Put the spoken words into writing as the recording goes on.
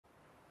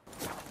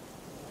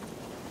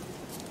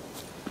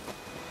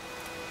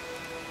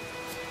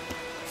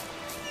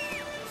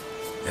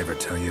Ever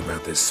tell you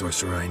about this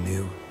sorcerer I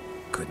knew?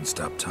 Couldn't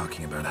stop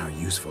talking about how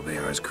useful they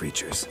are as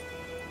creatures.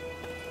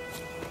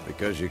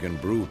 Because you can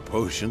brew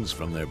potions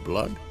from their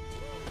blood?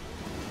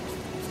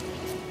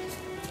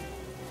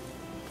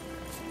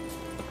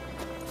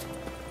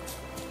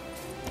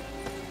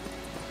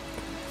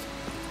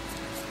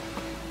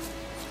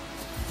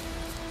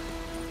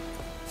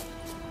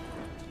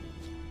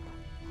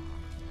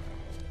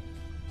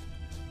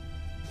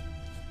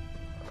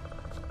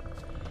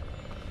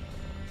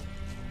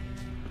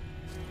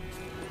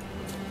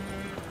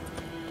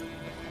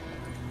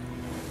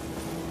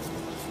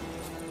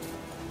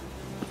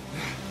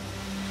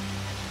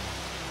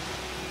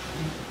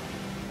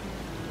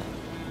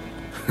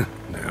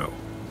 No,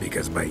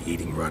 because by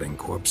eating rotting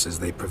corpses,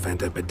 they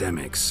prevent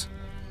epidemics.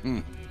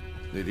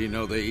 Did he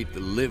know they eat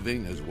the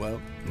living as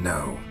well?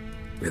 No.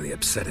 Really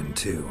upset him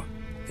too.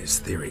 His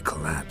theory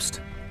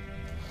collapsed.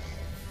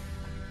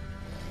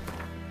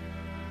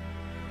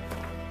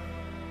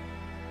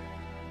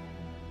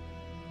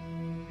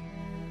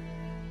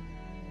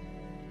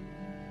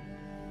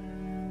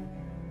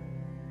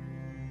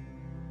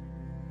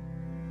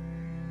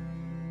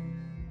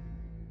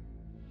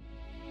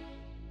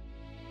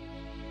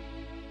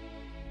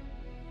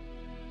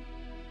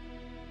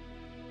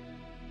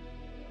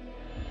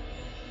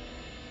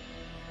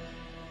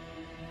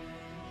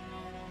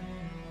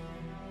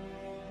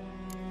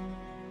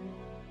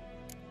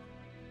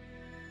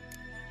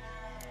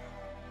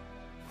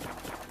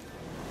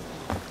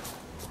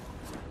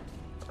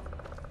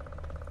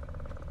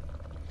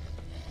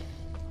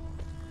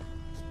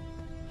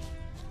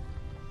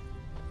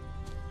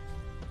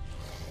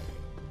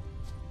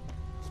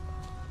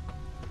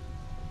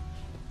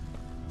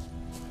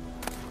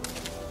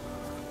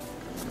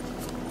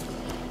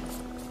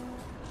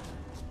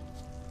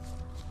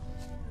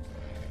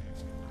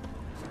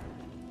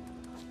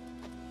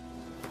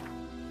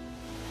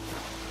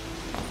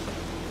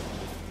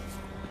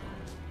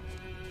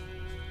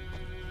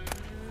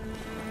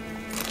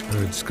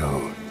 Bird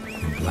skull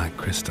and black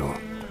crystal.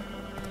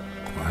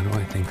 Why do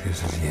I think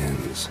this is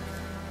Yen's?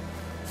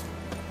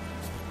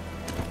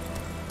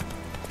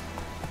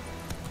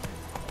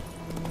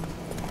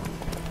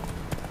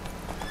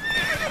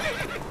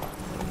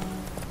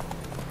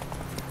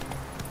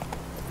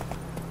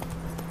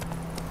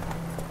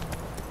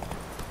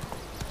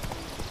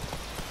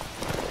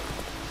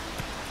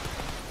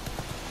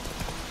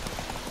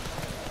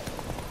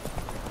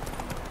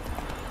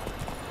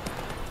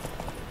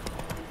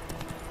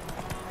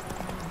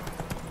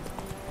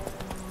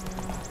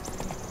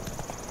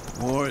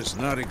 War's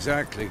not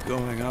exactly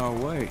going our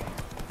way.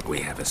 We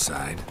have a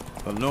side.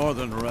 The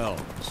Northern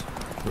Realms.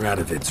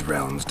 Radovid's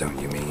realms, don't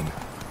you mean?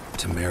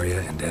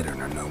 Temeria and Edirn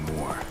are no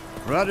more.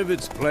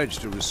 Radovid's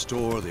pledged to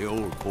restore the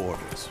old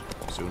borders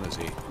as soon as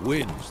he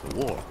wins the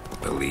war.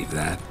 Believe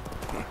that?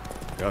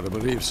 Gotta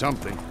believe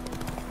something.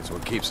 It's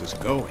what keeps us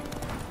going.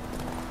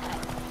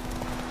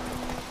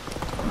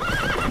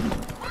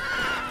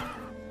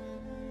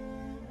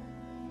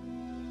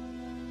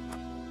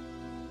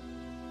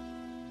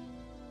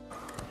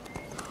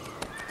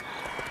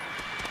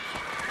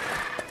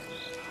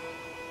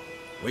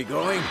 We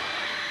going?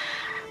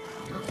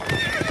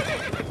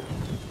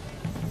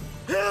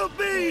 Help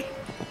me!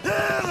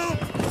 Help!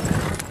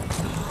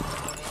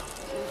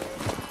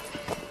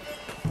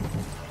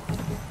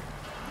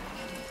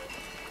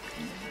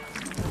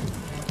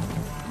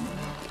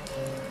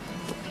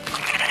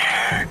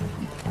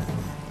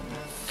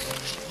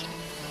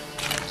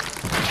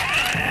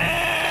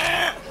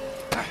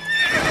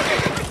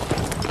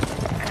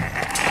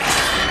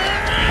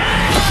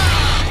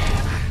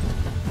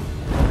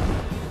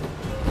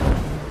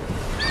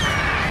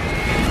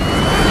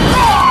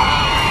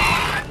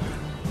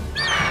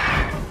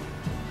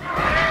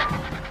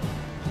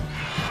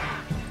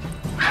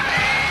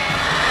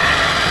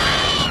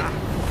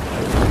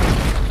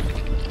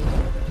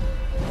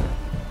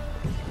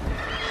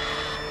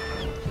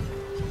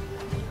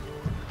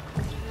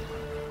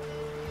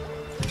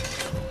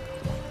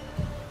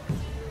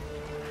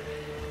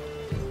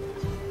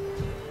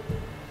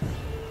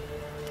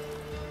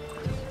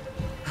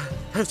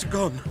 Has it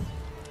gone?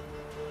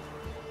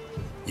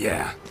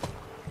 Yeah.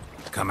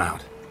 Come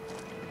out.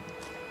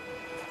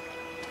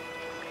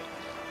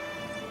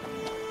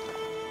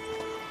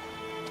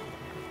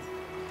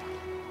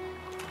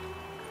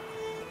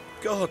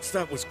 Gods,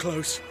 that was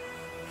close.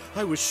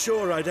 I was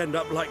sure I'd end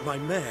up like my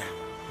mare.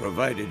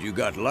 Provided you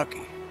got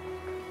lucky.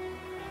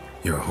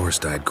 Your horse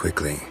died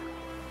quickly,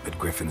 but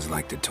griffins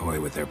like to toy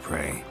with their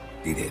prey.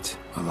 Eat it,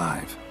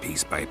 alive,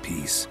 piece by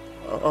piece.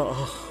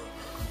 Oh.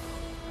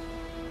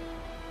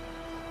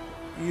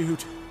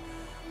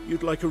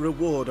 You'd like a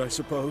reward, I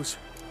suppose.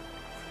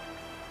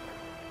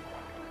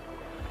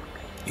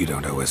 You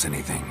don't owe us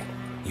anything.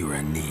 You were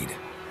in need.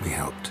 We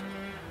helped.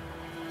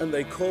 And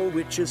they call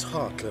witches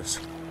heartless.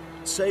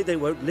 Say they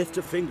won't lift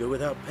a finger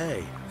without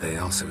pay. They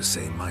also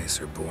say mice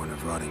are born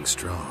of rotting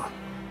straw.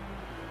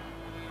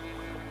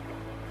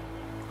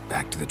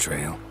 Back to the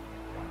trail?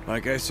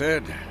 Like I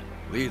said,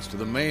 leads to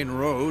the main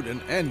road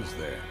and ends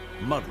there,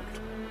 muddled.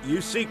 You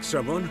seek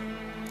someone?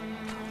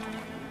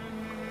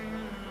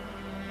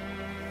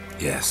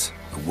 Yes,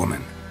 a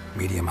woman.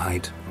 Medium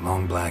height,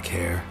 long black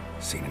hair.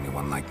 Seen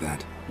anyone like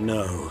that?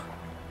 No.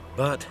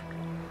 But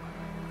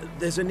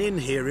there's an inn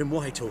here in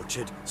White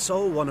Orchard.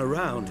 Sole one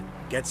around.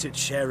 Gets its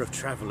share of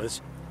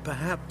travelers.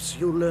 Perhaps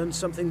you'll learn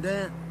something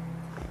there?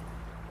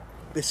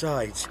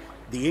 Besides,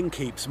 the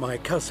innkeep's my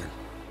cousin.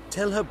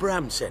 Tell her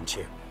Bram sent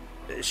you.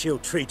 She'll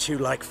treat you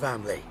like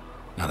family.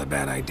 Not a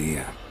bad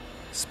idea.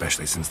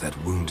 Especially since that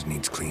wound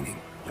needs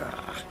cleaning.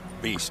 Ah,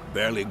 beast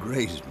barely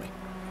grazed me.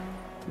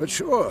 But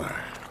sure,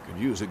 could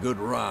use a good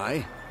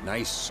rye.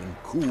 Nice and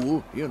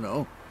cool, you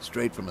know,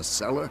 straight from a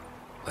cellar.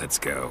 Let's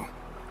go.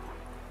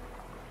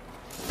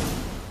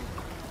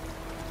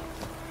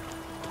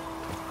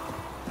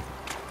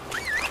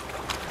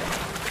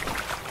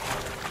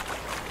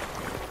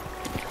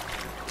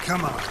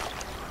 Come on.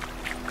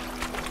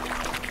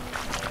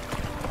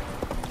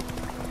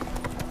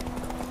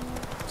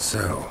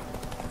 So,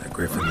 a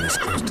griffin this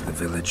close to the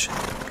village?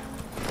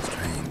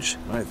 Strange.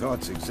 My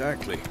thoughts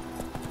exactly.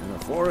 In the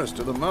forest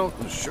or the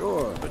mountains,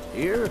 sure, but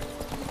here?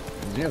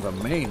 Near the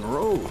main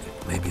road.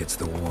 Maybe it's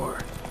the war.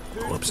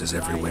 Corpses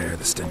everywhere,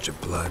 the stench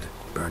of blood,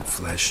 burnt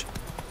flesh.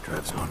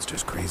 Drives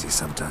monsters crazy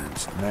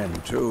sometimes. Men,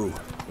 too.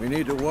 We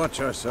need to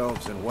watch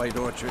ourselves in White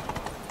Orchard.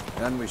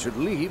 And we should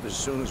leave as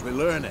soon as we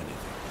learn anything.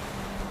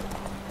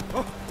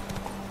 My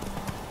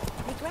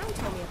gran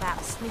told me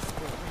about a Smith's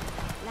boy.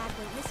 Lad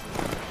went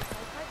missing.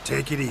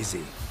 Take it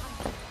easy.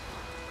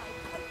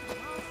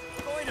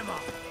 Join 'em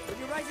up. Will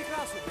you raise a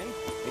glass with me?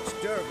 It's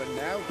Durban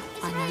now.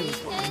 I know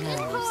what I know.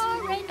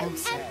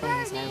 Elsa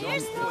bears our own.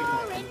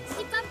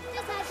 He bumped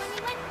his head when he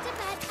went to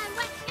bed and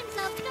wet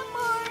himself in the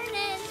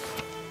morning.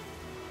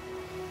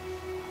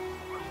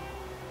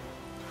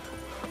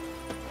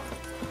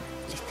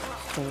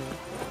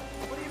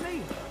 What do you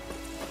mean?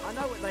 I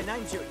know what they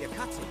named you at your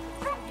cutting.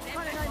 What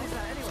kind of name is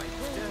that anyway?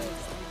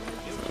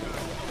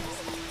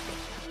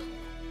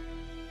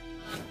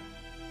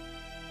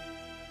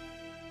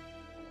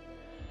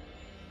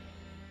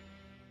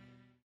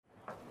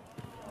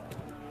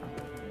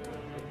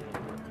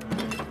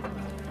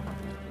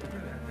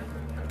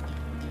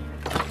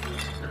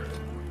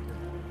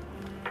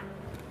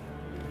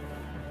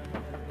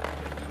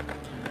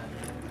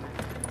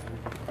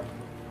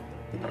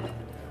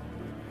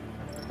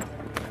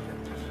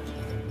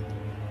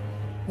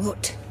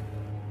 What?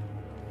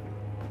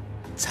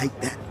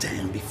 Take that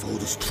down before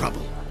there's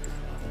trouble.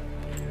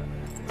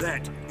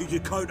 That is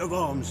a coat of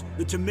arms,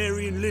 the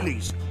Temerian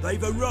lilies.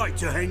 They've a right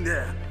to hang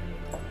there.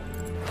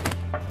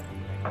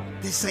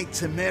 This ain't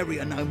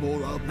Temeria no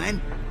more, old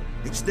man.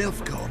 It's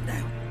Nilfgaard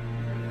now.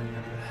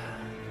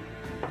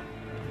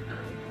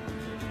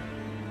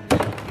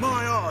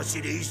 My arse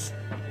it is.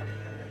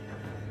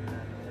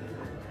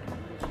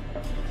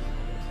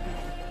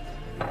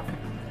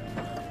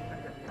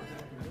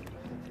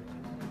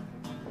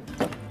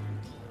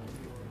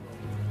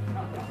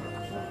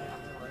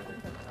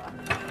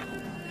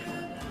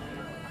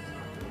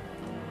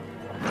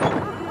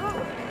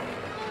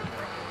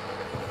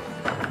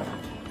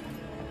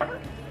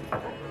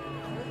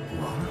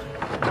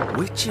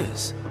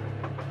 Witches?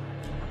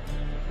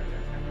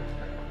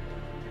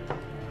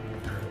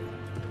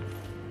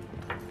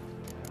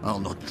 I'll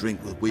not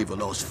drink with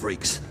Weaverlaw's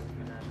freaks.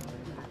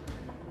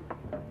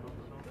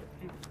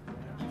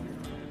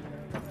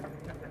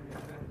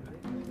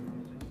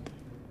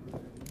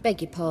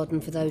 Beg your pardon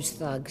for those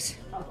thugs.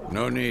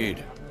 No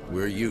need.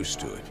 We're used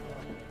to it.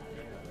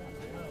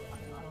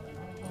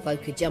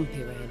 Folk are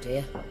jumpy around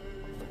here.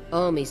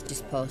 Armies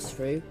just passed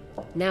through.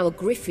 Now a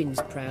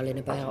griffin's prowling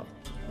about.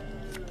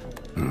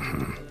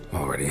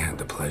 Already had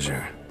the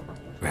pleasure.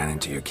 Ran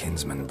into your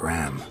kinsman,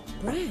 Bram.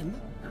 Bram?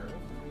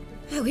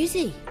 How is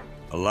he?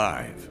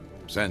 Alive.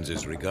 Sends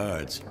his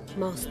regards.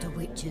 Master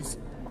Witches.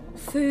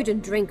 Food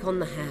and drink on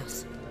the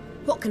house.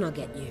 What can I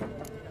get you?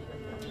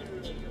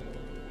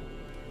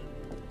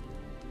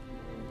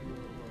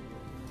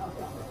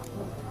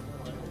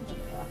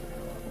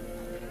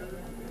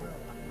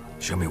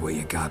 Show me what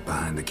you got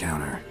behind the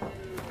counter.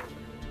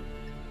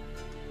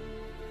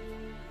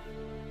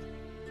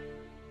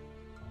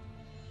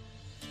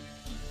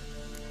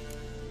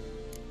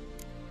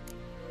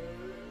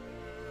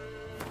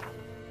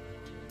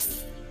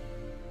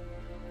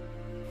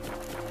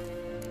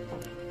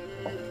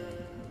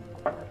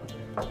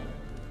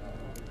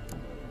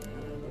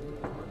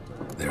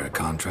 There a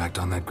contract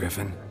on that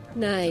griffin?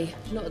 Nay,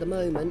 not at the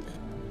moment.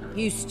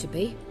 Used to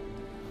be.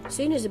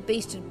 Soon as a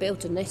beast had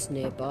built a nest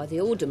nearby, the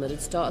alderman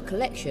would start a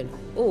collection,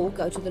 or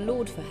go to the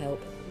Lord for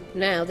help.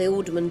 Now the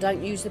alderman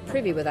don't use the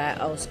privy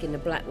without asking the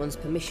Black One's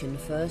permission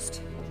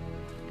first.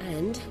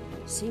 And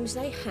seems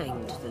they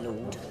hanged the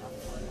Lord.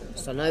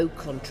 So no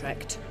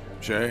contract.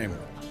 Shame.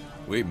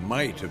 We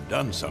might have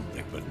done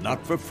something, but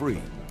not for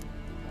free.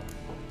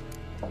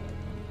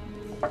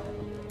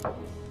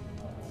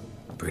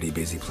 Pretty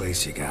busy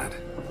place you got.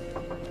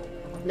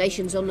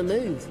 Nations on the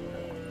move.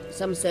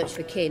 Some search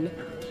for kin,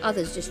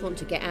 others just want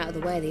to get out of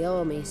the way of the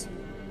armies.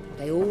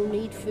 They all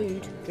need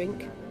food,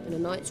 drink, and a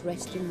night's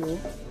rest in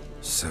warmth.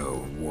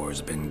 So,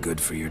 war's been good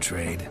for your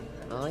trade?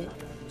 Aye,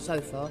 so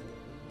far.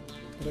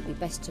 But it'd be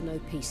best to know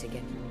peace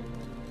again.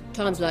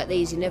 Times like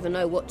these, you never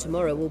know what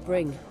tomorrow will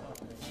bring.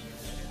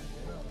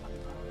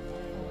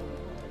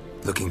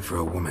 Looking for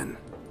a woman.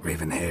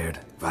 Raven-haired,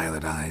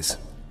 violet eyes,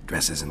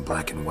 dresses in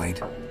black and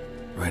white.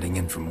 Riding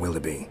in from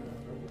Willoughby.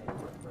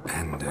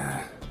 And,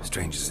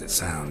 strange as it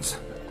sounds,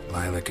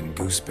 Lilac and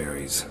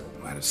Gooseberries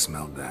might have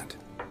smelled that.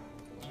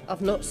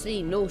 I've not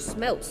seen nor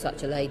smelt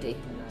such a lady.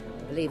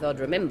 I believe I'd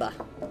remember.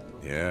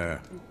 Yeah,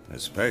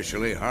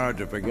 especially hard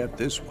to forget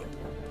this one.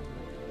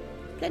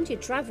 Plenty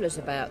of travellers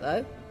about,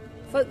 though.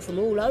 Folk from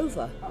all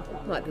over.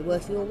 Might be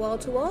worth your while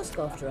to ask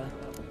after her.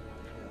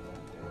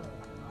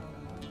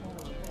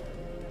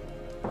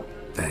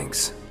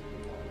 Thanks.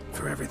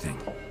 For everything.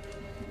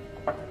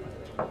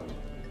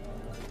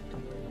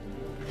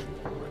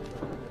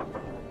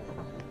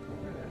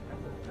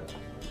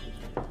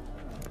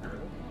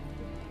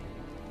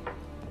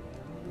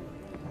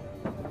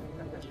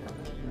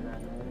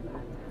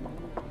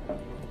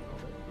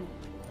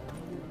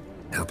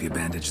 Help you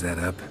bandage that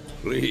up?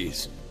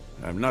 Please.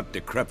 I'm not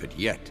decrepit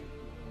yet.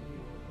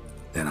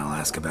 Then I'll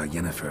ask about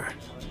Yennefer.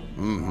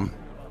 Mm-hmm.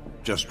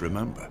 Just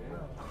remember,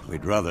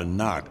 we'd rather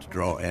not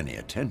draw any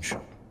attention.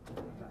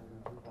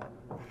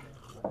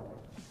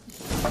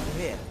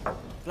 Here,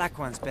 Black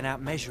One's been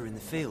out measuring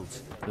the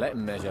fields. Let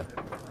him measure.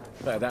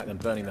 Better that than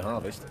burning the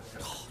harvest.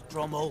 Oh,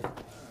 Drommel.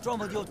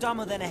 Drommel, you're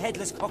dumber than a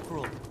headless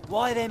cockerel.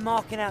 Why are they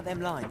marking out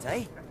them lines,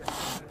 eh?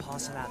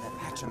 Parcel out their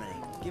patrimony.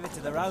 Give it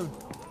to their own.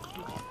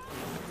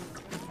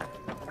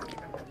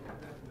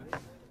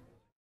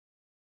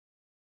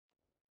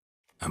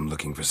 I'm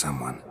looking for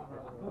someone.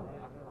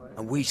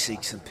 And we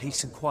seek some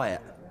peace and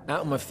quiet.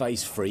 Out of my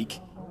face, freak.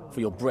 For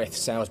your breath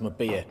sours my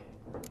beer.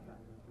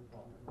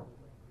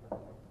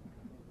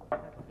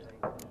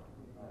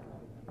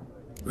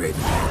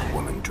 Raven-haired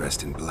woman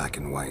dressed in black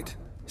and white.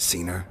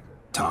 Seen her?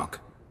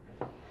 Talk.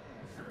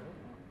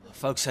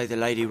 Folks say the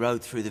lady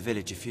rode through the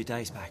village a few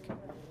days back.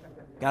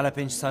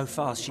 Galloping so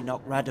fast she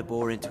knocked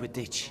Radabor into a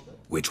ditch.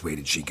 Which way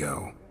did she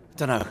go?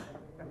 Dunno.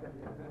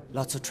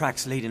 Lots of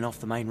tracks leading off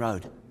the main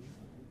road.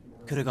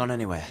 Could have gone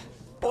anywhere.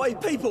 Oi,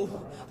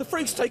 people! The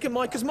freak's taken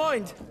Micah's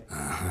mind!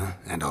 Uh-huh.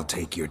 And I'll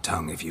take your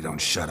tongue if you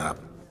don't shut up.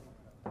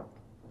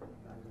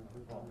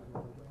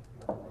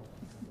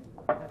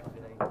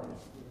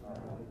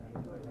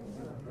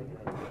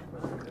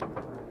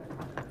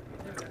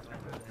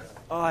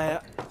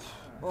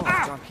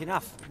 Drunk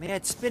enough. My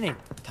head's spinning.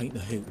 Tain't the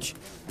hooch.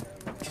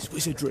 It's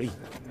wizardry.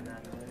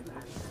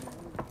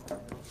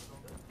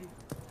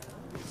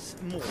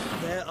 More.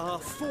 There are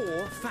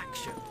 4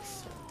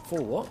 factions. 4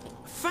 what?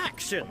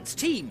 Factions,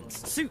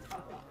 teams, suit.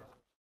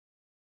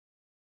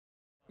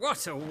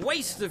 What a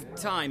waste of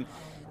time.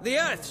 The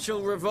Earth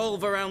shall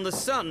revolve around the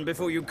sun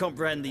before you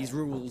comprehend these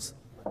rules.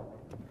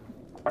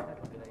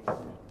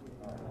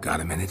 Got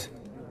a minute?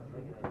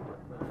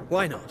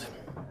 Why not?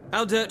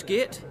 Aldert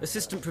Geert,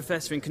 Assistant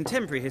Professor in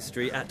Contemporary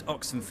History at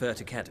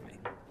Oxenfurt Academy.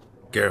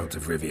 Geralt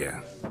of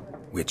Rivia.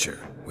 Witcher,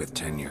 with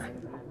tenure.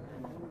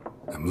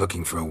 I'm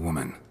looking for a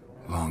woman.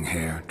 Long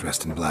hair,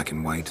 dressed in black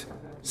and white.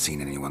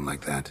 Seen anyone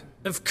like that?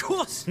 Of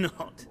course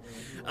not.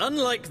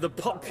 Unlike the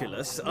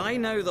populace, I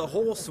know the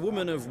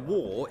horsewoman of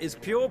war is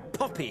pure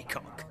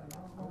poppycock.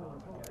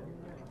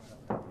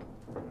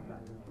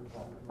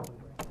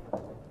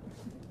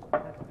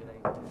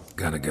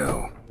 Gotta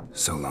go.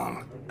 So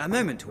long. A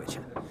moment,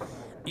 Witcher.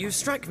 You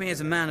strike me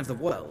as a man of the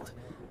world.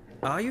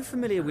 Are you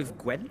familiar with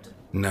Gwent?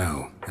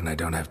 No, and I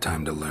don't have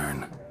time to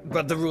learn.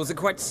 But the rules are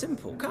quite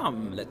simple.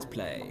 Come, let's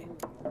play.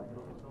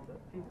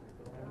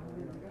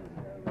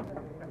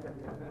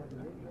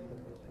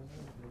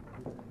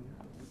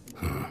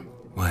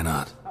 Why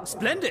not?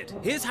 Splendid!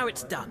 Here's how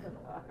it's done.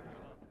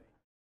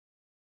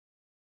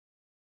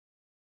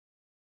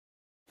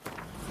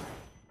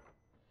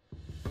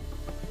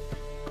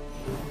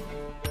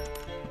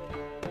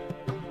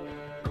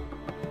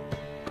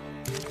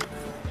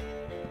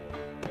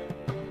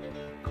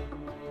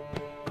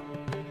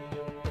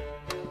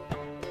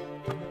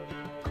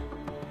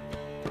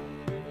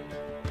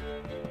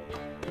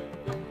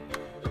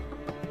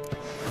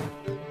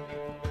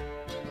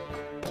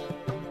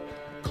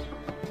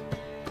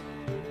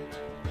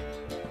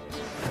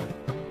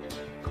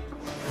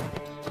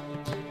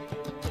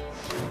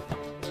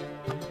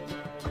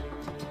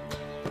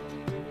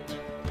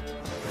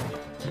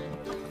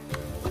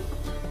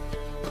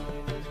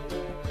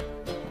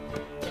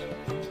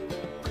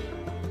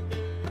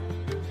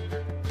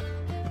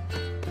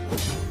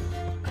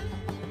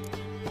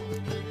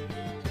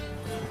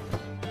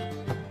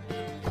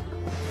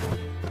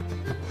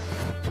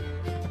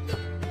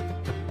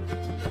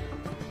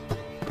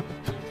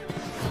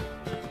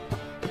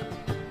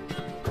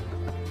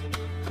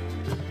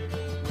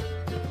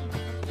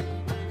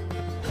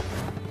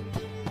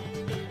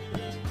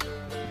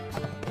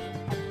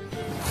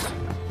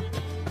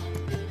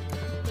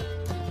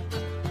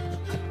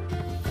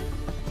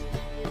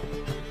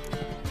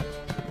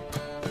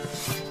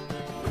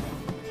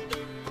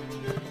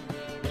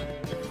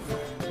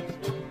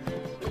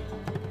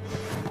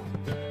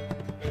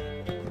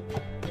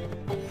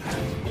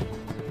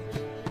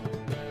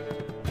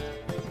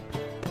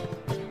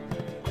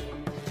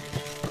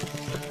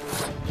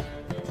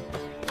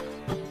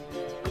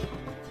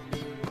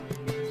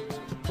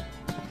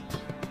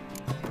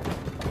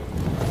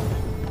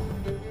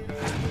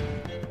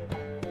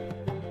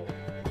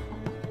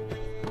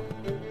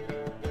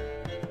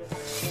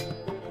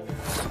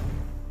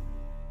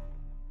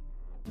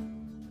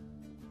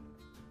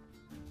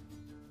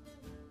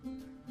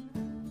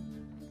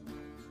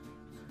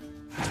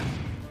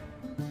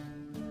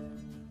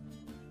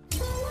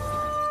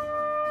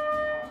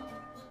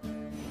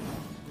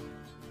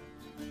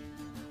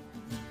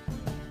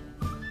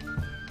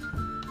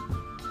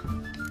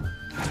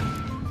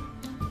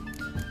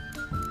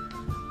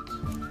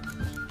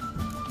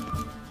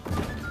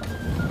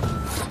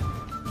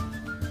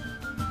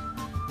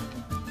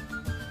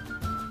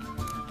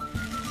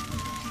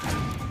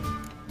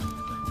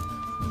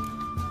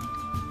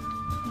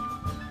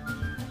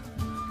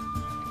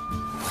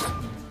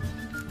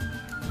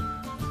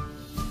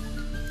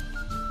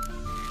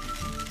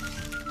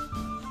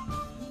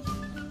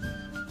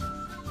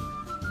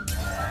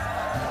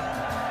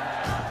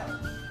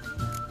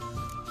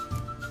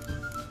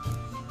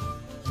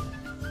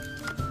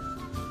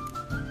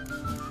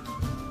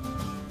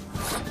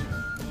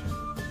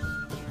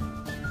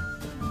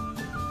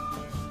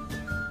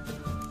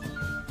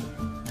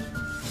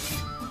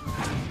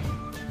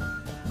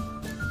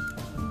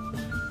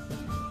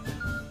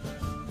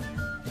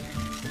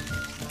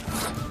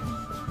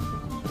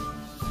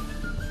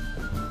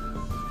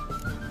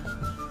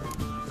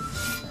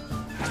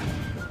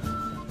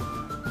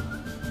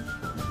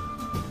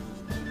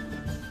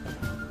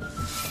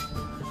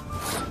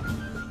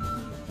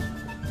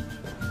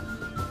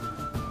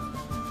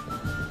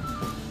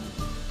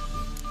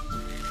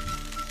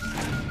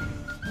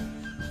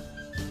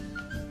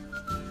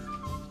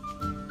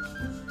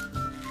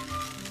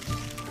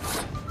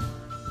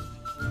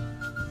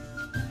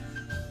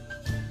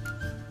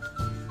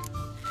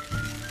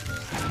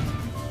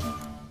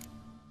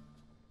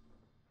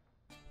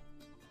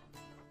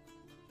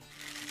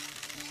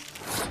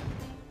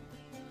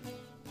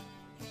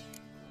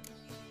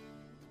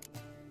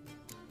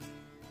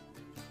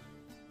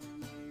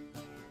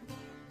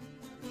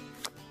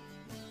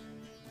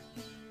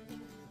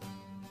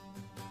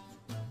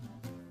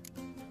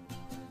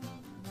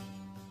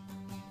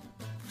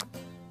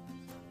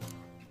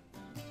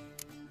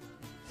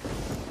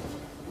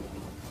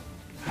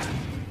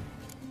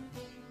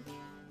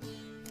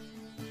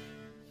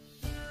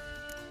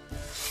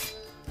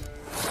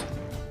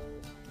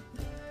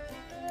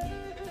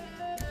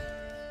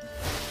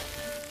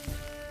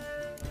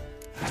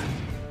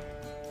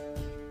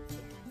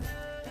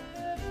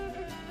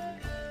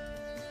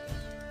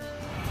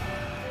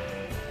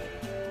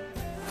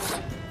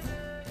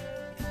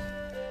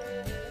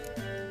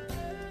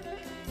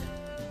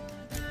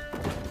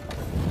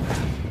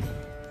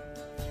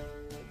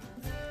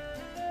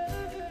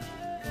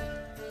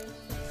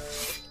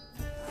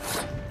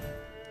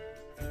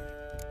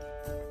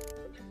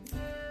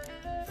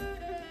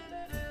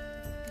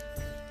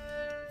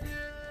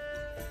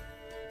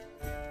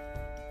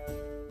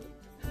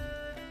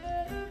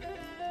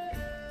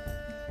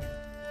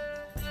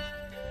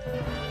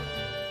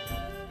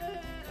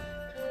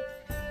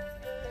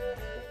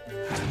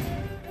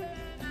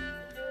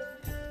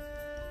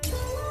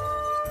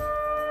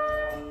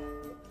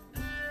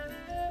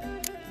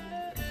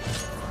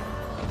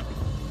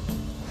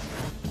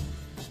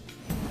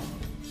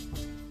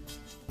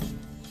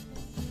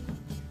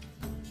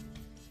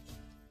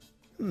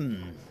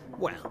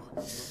 Well,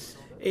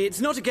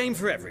 it's not a game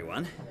for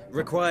everyone.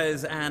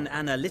 Requires an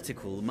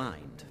analytical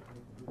mind.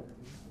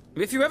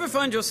 If you ever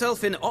find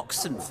yourself in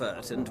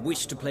Oxenfurt and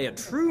wish to play a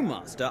true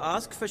master,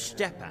 ask for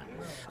Stepan.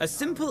 A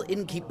simple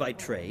innkeep by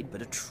trade,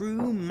 but a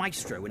true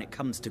maestro when it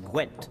comes to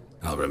Gwent.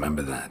 I'll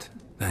remember that.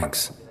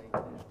 Thanks.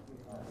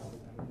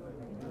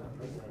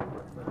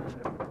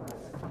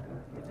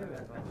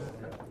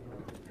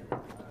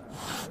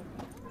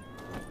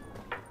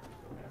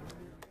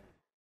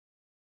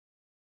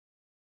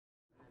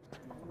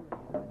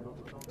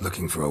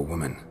 Looking for a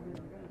woman.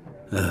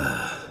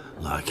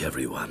 Like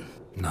everyone.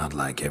 Not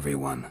like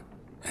everyone.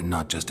 And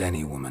not just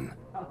any woman.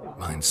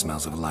 Mine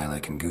smells of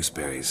lilac and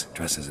gooseberries,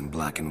 dresses in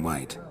black and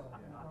white.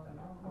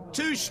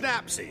 2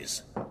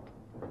 schnapsies.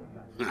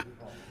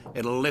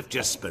 It'll lift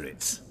your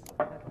spirits.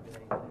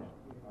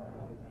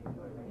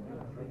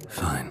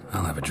 Fine,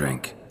 I'll have a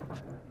drink.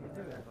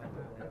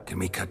 Can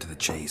we cut to the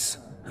chase?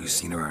 You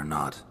seen her or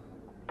not?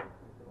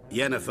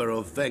 Yennefer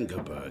of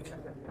Vengerberg.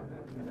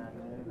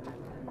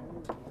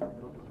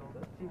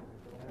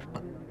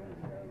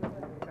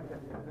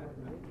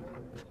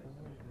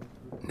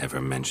 Never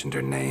mentioned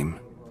her name.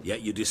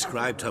 Yet you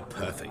described her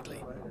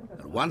perfectly.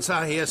 And once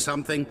I hear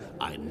something,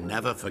 I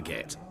never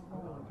forget.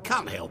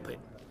 Can't help it.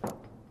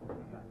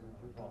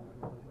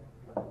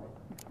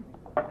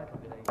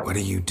 What do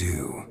you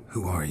do?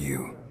 Who are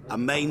you? A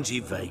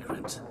mangy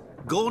vagrant.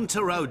 Gone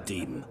to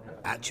Rodim,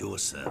 at your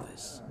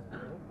service.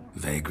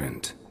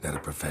 Vagrant. That a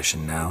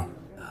profession now?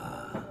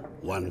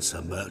 Once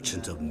a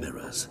merchant of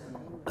mirrors.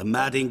 The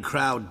madding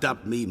crowd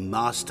dubbed me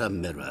Master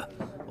Mirror,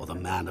 or the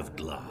Man of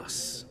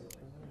Glass.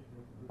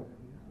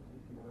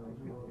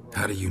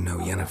 How do you know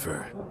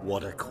Yennefer?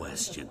 What a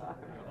question.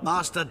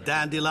 Master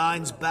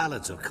Dandelion's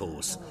ballads, of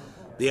course.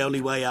 The only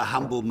way a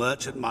humble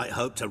merchant might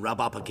hope to rub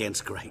up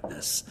against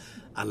greatness.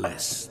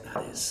 Unless,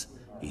 that is,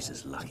 he's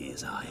as lucky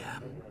as I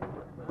am.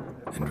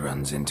 And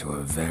runs into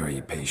a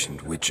very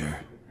patient witcher.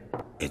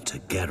 Into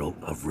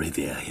Geralt of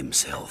Rivia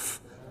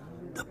himself.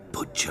 The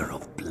Butcher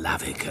of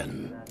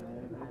Blaviken.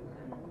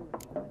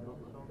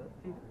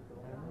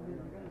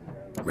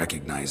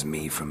 Recognize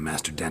me from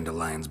Master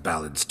Dandelion's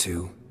ballads,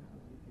 too?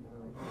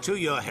 To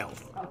your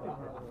health.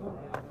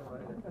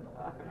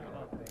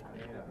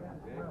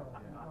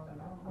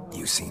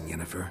 You seen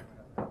Yennefer?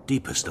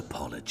 Deepest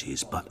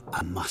apologies, but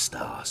I must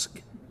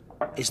ask.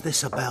 Is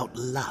this about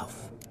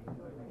love?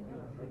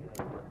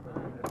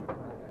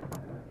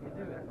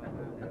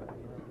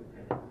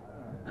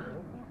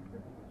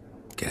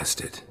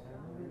 Guessed it.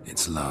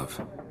 It's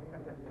love.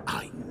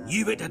 I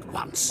knew it at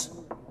once.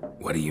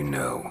 What do you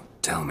know?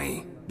 Tell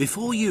me.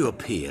 Before you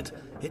appeared,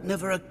 it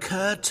never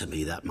occurred to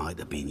me that might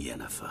have been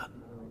Yennefer.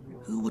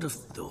 Who would have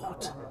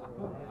thought?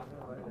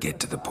 Get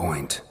to the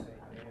point.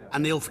 A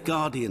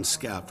Nilfgaardian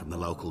scout from the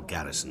local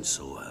garrison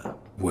saw her.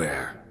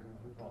 Where?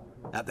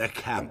 At their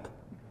camp.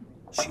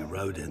 She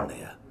rode in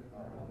there.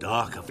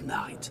 Dark of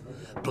night.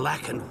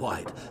 Black and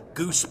white.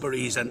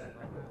 Gooseberries and...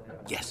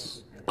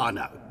 Yes, I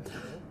know.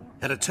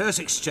 Had a terse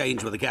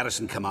exchange with the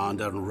garrison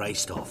commander and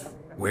raced off.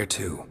 Where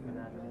to?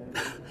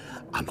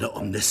 I'm not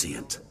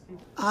omniscient.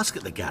 Ask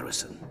at the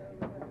garrison.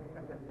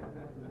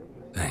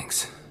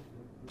 Thanks.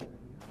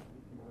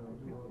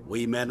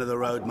 We men of the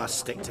road must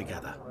stick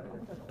together.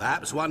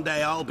 Perhaps one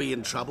day I'll be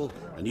in trouble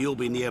and you'll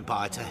be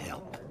nearby to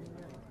help.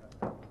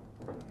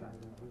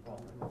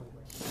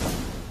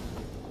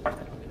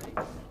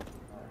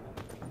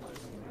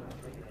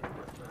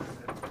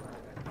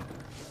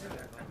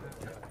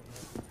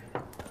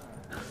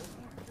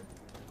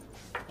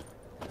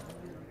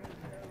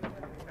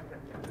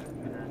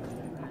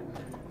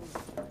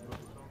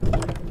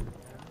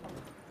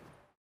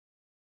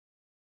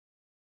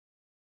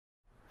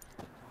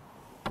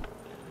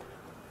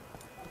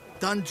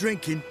 Done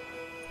drinking?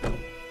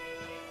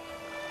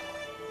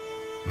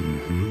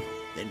 Mm-hmm.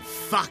 Then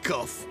fuck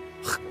off.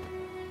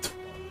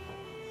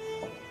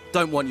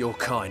 Don't want your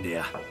kind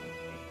here.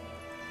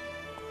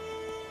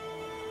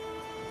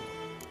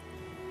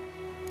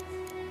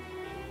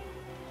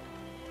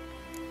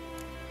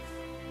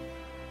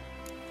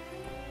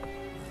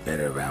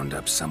 Better round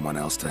up someone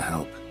else to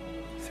help.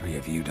 3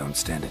 of you don't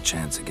stand a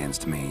chance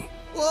against me.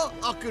 Well,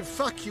 I could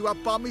fuck you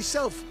up by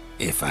myself.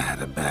 If I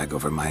had a bag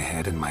over my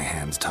head and my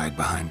hands tied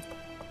behind...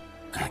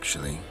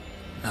 Actually,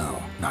 no,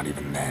 not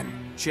even then.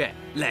 Chet,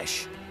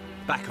 Lesh,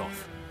 back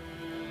off.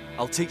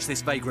 I'll teach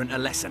this vagrant a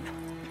lesson.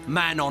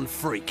 Man on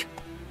freak.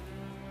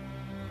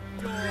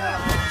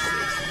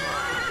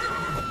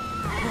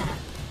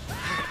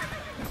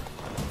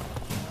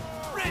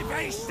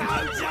 Revenge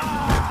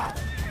soldier!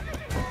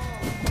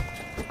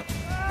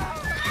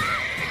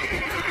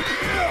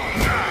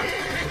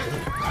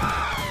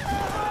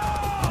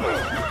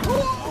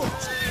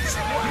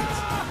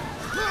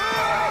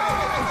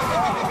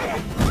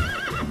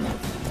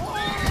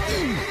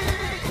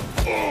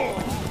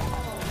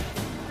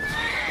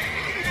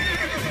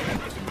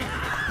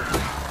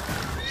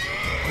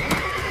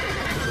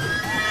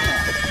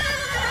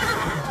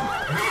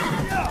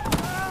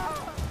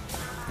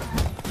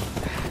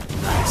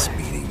 Nice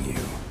meeting you.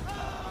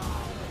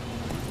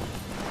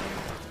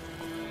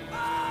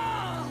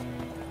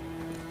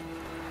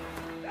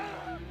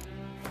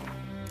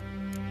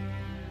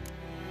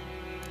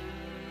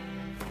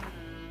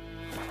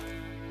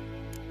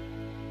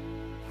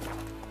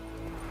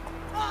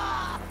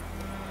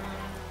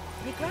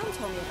 Gran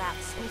told me about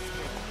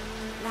Smithsbridge.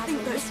 I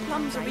think those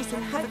plums are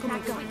wreaking havoc on my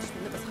gut.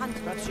 That was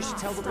hunted. Perhaps you should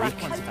tell the black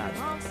ones about it.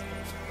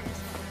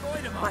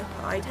 My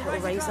pride,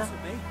 Hellraiser.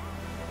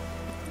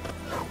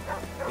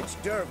 It's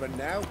Durban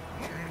now.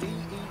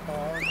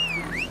 D-E-R.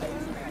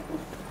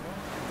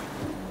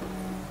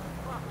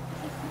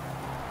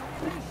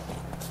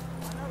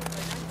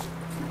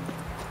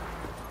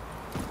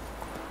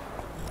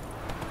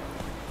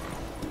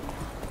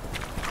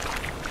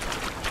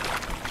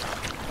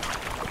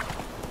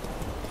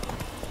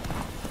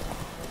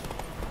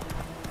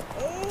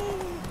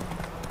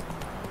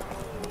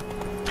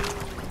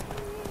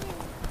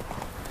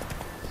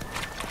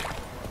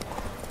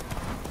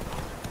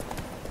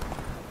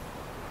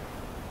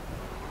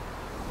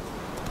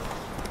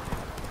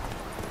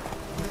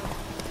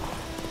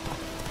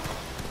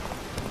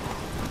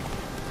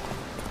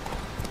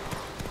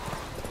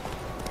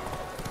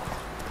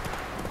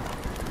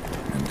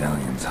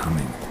 Medallion's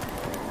humming.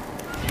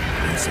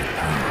 Basic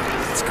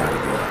power. It's gotta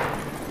be up.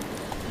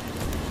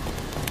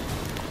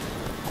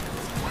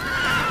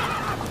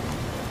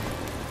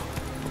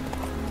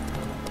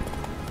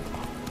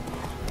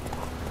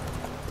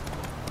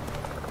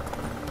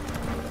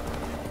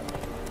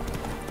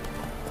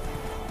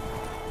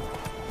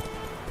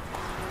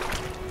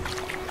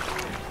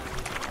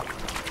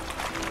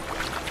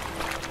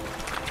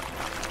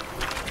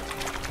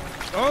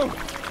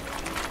 Oh!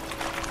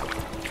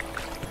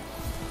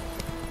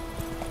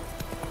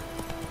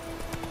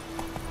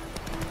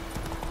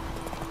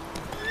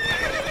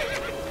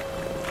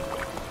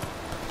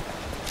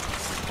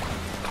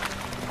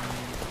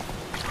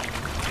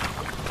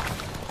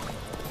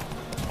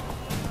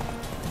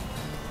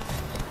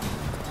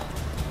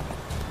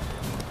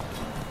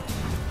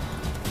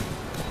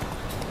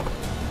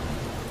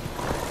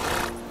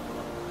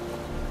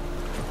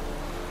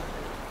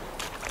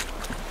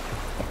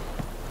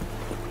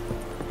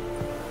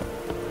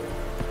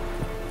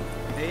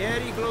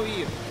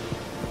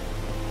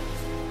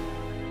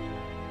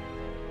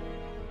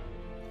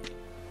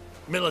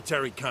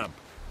 Military camp.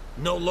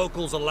 No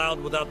locals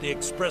allowed without the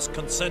express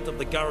consent of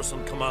the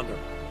garrison commander.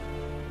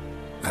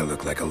 I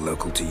look like a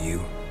local to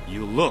you?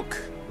 You look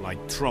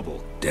like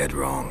trouble. Dead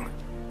wrong.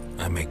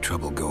 I make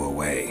trouble go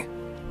away.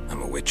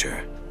 I'm a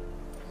witcher.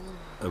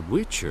 A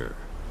witcher?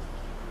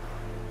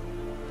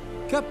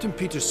 Captain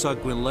Peter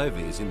Sagwin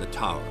Levy is in the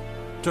tower.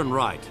 Turn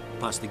right,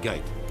 past the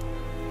gate.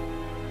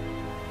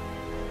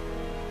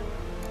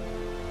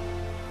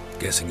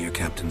 Guessing your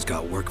captain's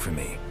got work for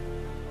me.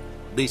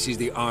 This is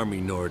the army,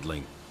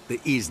 Nordling. There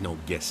is no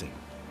guessing.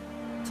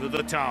 To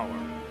the tower.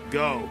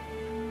 Go.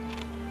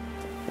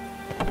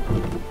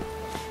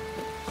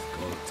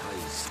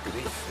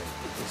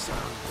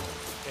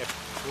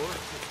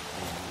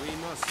 We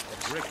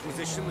must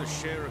requisition the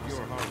share of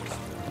your harvest.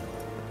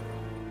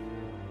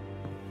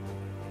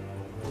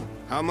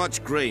 How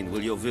much grain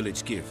will your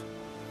village give?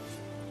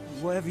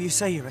 Whatever you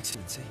say, Your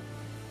Excellency.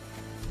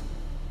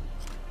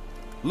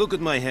 Look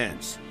at my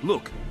hands.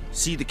 Look.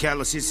 See the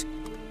calluses?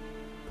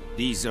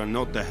 These are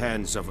not the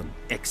hands of an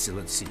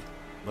excellency,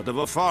 but of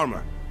a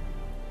farmer.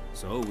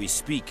 So we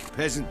speak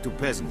peasant to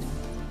peasant.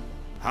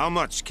 How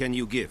much can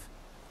you give?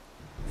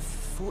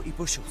 40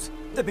 bushels.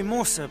 There'd be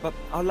more, sir, but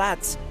our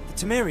lads, the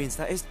Temerians,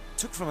 that is,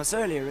 took from us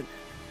earlier and...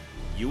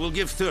 You will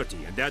give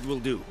 30, and that will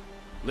do.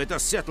 Let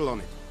us settle on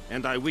it,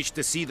 and I wish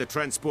to see the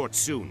transport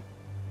soon.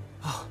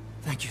 Oh,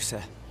 thank you,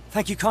 sir.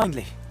 Thank you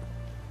kindly.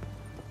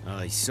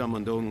 I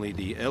summoned only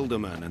the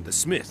Elderman and the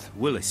smith,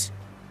 Willis.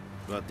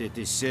 But it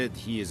is said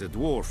he is a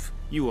dwarf.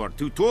 You are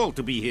too tall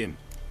to be him.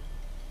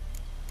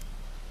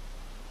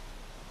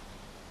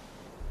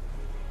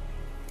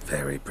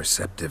 Very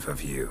perceptive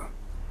of you.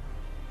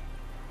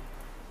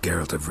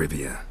 Geralt of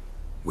Rivia,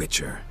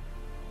 Witcher.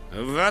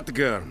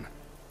 Vatgern.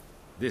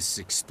 This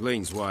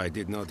explains why I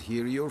did not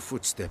hear your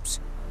footsteps.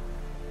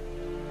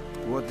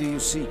 What do you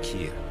seek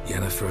here?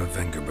 Yennefer of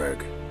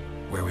Vengerberg.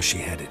 Where was she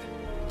headed?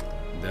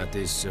 That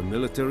is a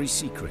military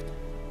secret.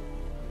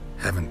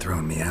 Haven't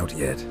thrown me out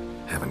yet.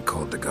 Haven't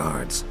called the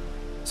guards.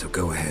 So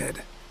go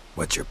ahead.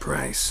 What's your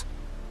price?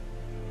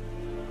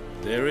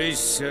 There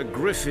is a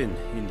griffin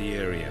in the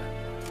area.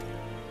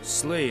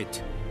 Slay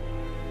it.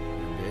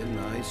 And then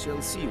I shall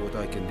see what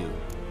I can do.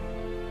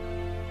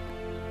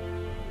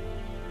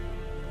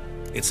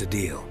 It's a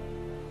deal.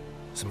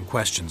 Some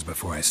questions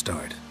before I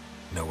start.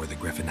 Know where the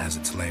griffin has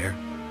its lair?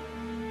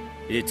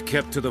 It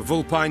kept to the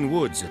Vulpine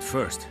Woods at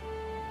first.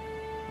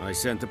 I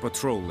sent a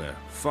patrol there,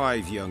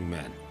 5 young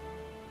men.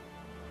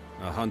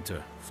 A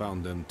hunter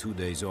found them 2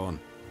 days on.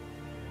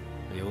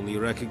 They only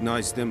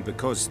recognized them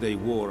because they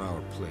wore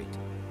our plate.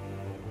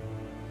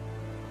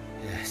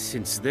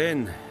 Since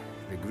then,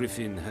 the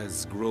griffin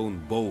has grown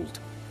bold.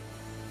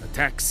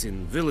 Attacks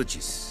in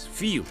villages,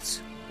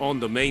 fields, on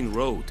the main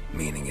road.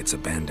 Meaning it's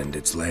abandoned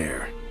its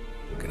lair.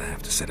 Gonna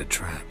have to set a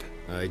trap.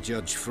 I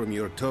judge from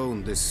your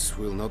tone this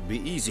will not be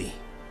easy.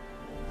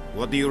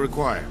 What do you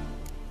require?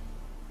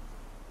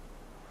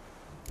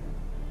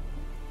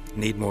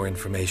 Need more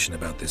information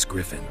about this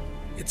griffin.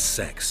 Its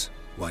sex,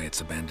 why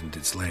it's abandoned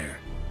its lair.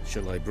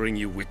 Shall I bring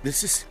you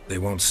witnesses? They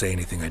won't say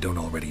anything I don't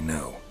already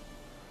know.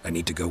 I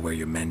need to go where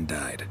your men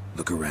died.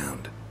 Look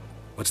around.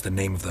 What's the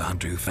name of the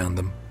hunter who found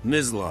them?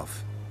 Mislav.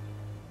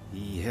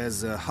 He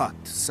has a hut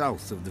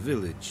south of the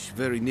village,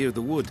 very near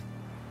the wood.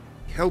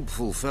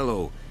 Helpful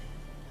fellow.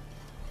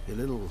 A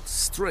little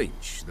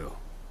strange, though.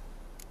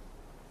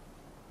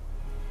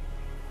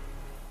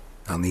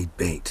 I'll need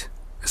bait.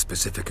 A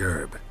specific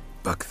herb.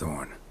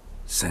 Buckthorn.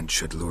 Scent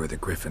should lure the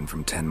griffin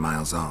from 10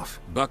 miles off.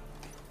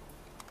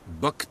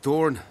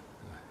 Buckthorn?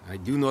 I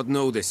do not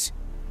know this.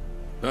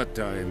 But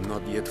I am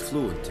not yet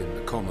fluent in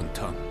the common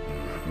tongue.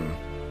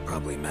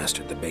 Probably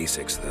mastered the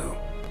basics, though.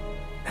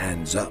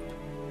 Hands up.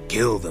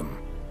 Kill them.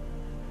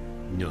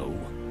 No.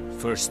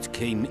 First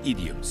came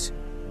idioms.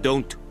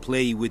 Don't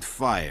play with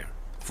fire,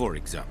 for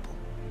example.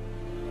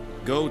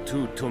 Go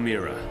to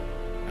Tomira,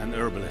 an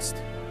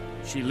herbalist.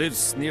 She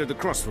lives near the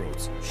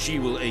crossroads. She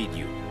will aid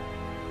you.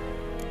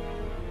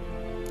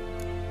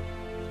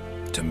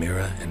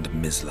 Tamira and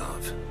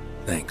Mislav.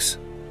 Thanks.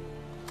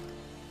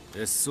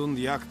 Es sunt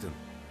jakten.